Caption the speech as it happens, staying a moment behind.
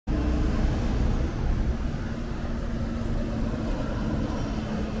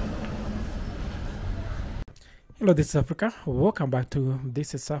Hello, this is Africa. Welcome back to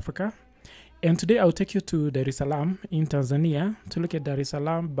This is Africa. And today I'll take you to Dar es Salaam in Tanzania to look at Dar es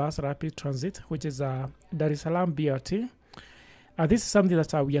Salaam Bus Rapid Transit, which is Dar es Salaam BRT. This is something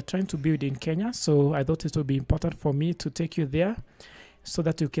that we are trying to build in Kenya, so I thought it would be important for me to take you there so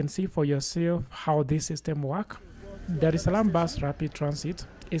that you can see for yourself how this system works. Dar es Salaam Bus Rapid Transit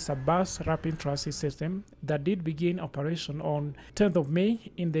is a bus rapid transit system that did begin operation on 10th of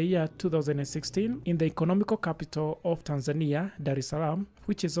May in the year 2016 in the economical capital of Tanzania, Dar es Salaam,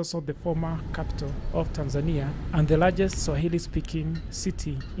 which is also the former capital of Tanzania and the largest Swahili-speaking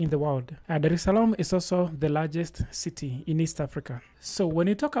city in the world. Dar es Salaam is also the largest city in East Africa. So when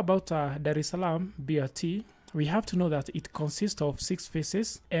you talk about Dar es Salaam BRT, we have to know that it consists of 6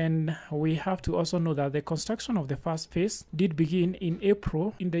 phases, and we have to also know that the construction of the first phase did begin in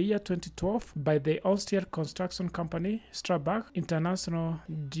April in the year 2012 by the Austrian construction company Strabag International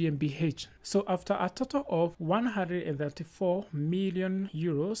GmbH. So after a total of 134 million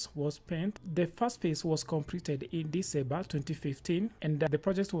euros was spent, the first phase was completed in December 2015, and the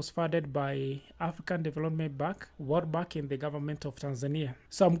project was funded by African Development Bank, World Bank, and the Government of Tanzania.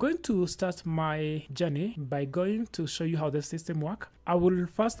 So I'm going to start my journey by going to show you how the system works. I will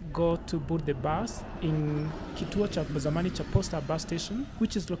first go to board the bus in Kituo cha Zamani cha Posta bus station,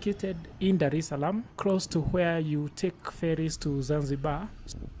 which is located in Dar es Salaam, close to where you take ferries to Zanzibar.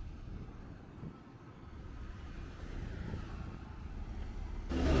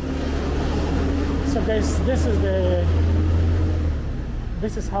 So guys, this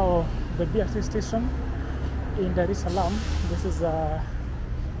is how the BRT station in Dar es Salaam. This is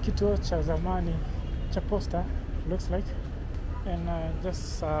Kituo cha Zamani cha Posta looks like, and I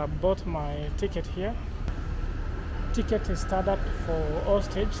just bought my ticket here. Ticket is standard for all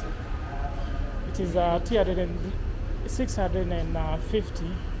stage. It is 650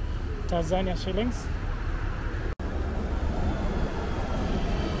 Tanzania shillings.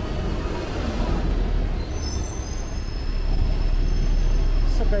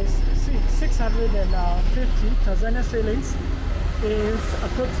 So guys, 650 Tanzania shillings is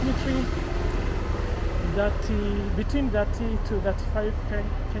approximately between 30 to 35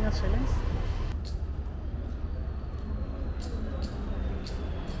 Kenya shillings.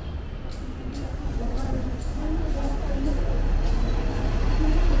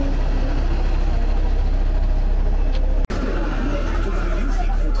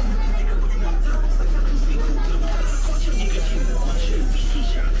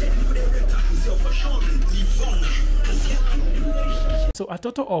 So a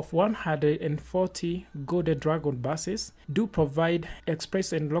total of 140 Golden Dragon buses do provide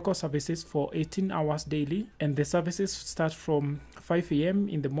express and local services for 18 hours daily, and the services start from 5 a.m.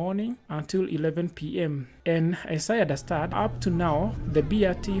 in the morning until 11 p.m. And as I understand, up to now, the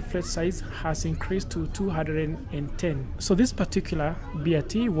BRT freight size has increased to 210. So this particular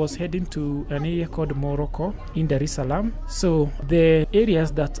BRT was heading to an area called Morocco in Dar es Salaam. So the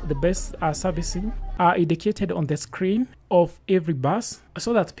areas that the bus are servicing are indicated on the screen of every bus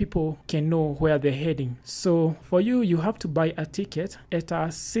so that people can know where they're heading. So for you, you have to buy a ticket at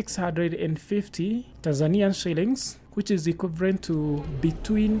 650 Tanzanian shillings, which is equivalent to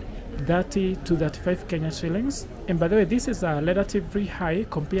between 30 to 35 Kenya shillings. And by the way, this is relatively high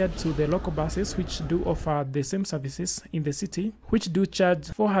compared to the local buses, which do offer the same services in the city, which do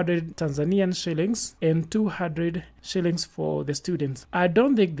charge 400 Tanzanian shillings and 200 shillings for the students. I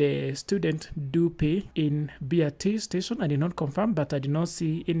don't think the students do pay in BRT station. I did not confirm, but I did not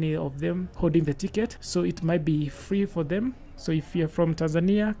see any of them holding the ticket, so it might be free for them. So if you're from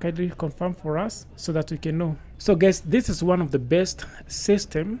Tanzania, kindly confirm for us so that we can know. So guys, this is one of the best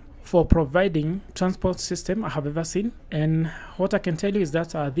system for providing transport system I have ever seen. And what I can tell you is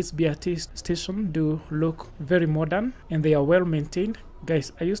that this BRT station do look very modern and they are well maintained.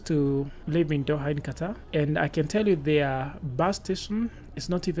 Guys, I used to live in Doha in Qatar, and I can tell you their bus station is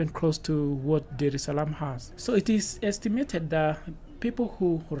not even close to what Dar es Salaam has. So it is estimated that people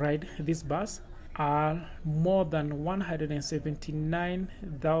who ride this bus are more than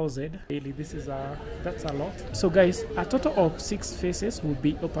 179,000 daily. That's a lot. So guys, a total of 6 phases will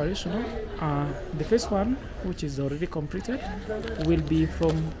be operational. The first one, which is already completed, will be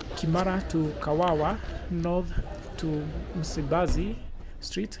from Kimara to Kawawa, north to Msibazi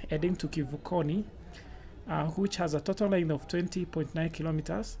Street, heading to Kivukoni, which has a total length of 20.9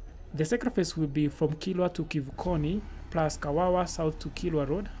 kilometers. The second phase will be from Kilwa to Kivukoni, plus Kawawa South to Kilwa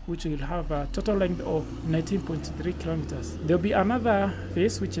Road, which will have a total length of 19.3 kilometers. There will be another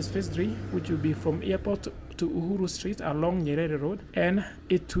phase, which is phase 3, which will be from airport to Uhuru Street along Nyerere Road, and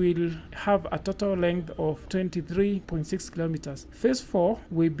it will have a total length of 23.6 kilometers. Phase 4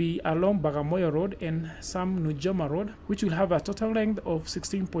 will be along Bagamoyo Road and Sam Nujoma Road, which will have a total length of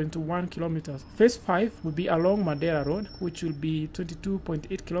 16.1 kilometers. Phase 5 will be along Mandela Road, which will be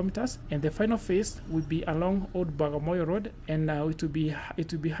 22.8 kilometers, and the final phase will be along Old Bagamoyo Road, and it will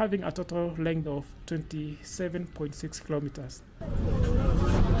be having a total length of 27.6 kilometers.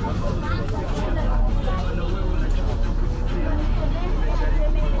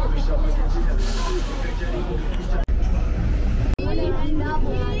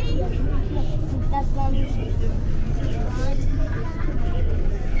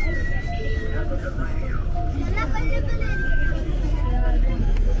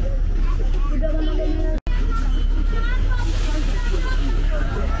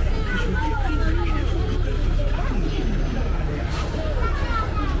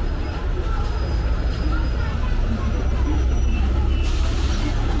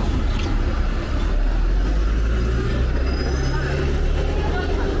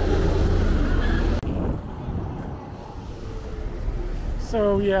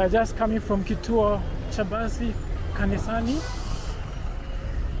 So we are just coming from Kituo Chabazi Kanisani,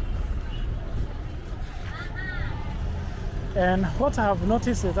 and what I have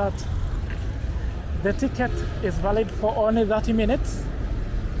noticed is that the ticket is valid for only 30 minutes,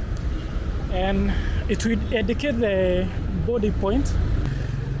 and it will indicate the boarding point.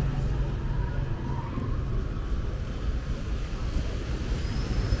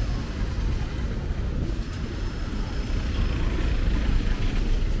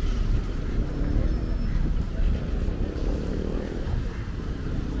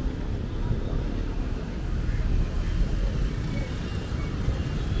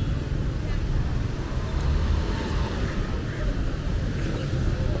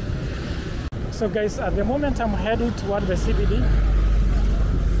 So guys, at the moment I'm heading toward the CBD,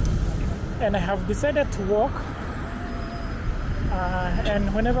 and I have decided to walk,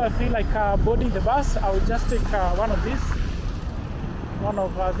 and whenever I feel like boarding the bus, I will just take one of this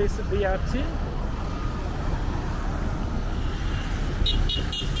BRT,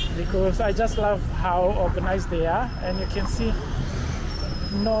 because I just love how organized they are. And you can see,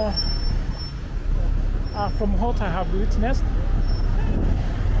 from what I have witnessed,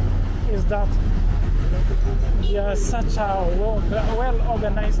 is that they are such a well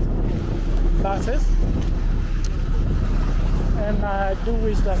organized buses, and I do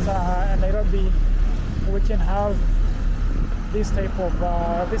wish that in Nairobi we can have this kind of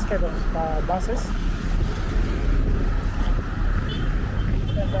buses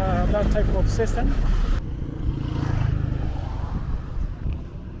and that type of system.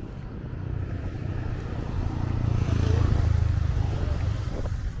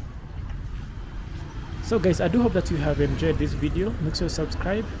 So guys, I do hope that you have enjoyed this video. Make sure to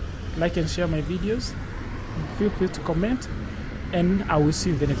subscribe, like and share my videos. Feel free to comment, and I will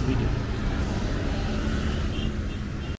see you in the next video.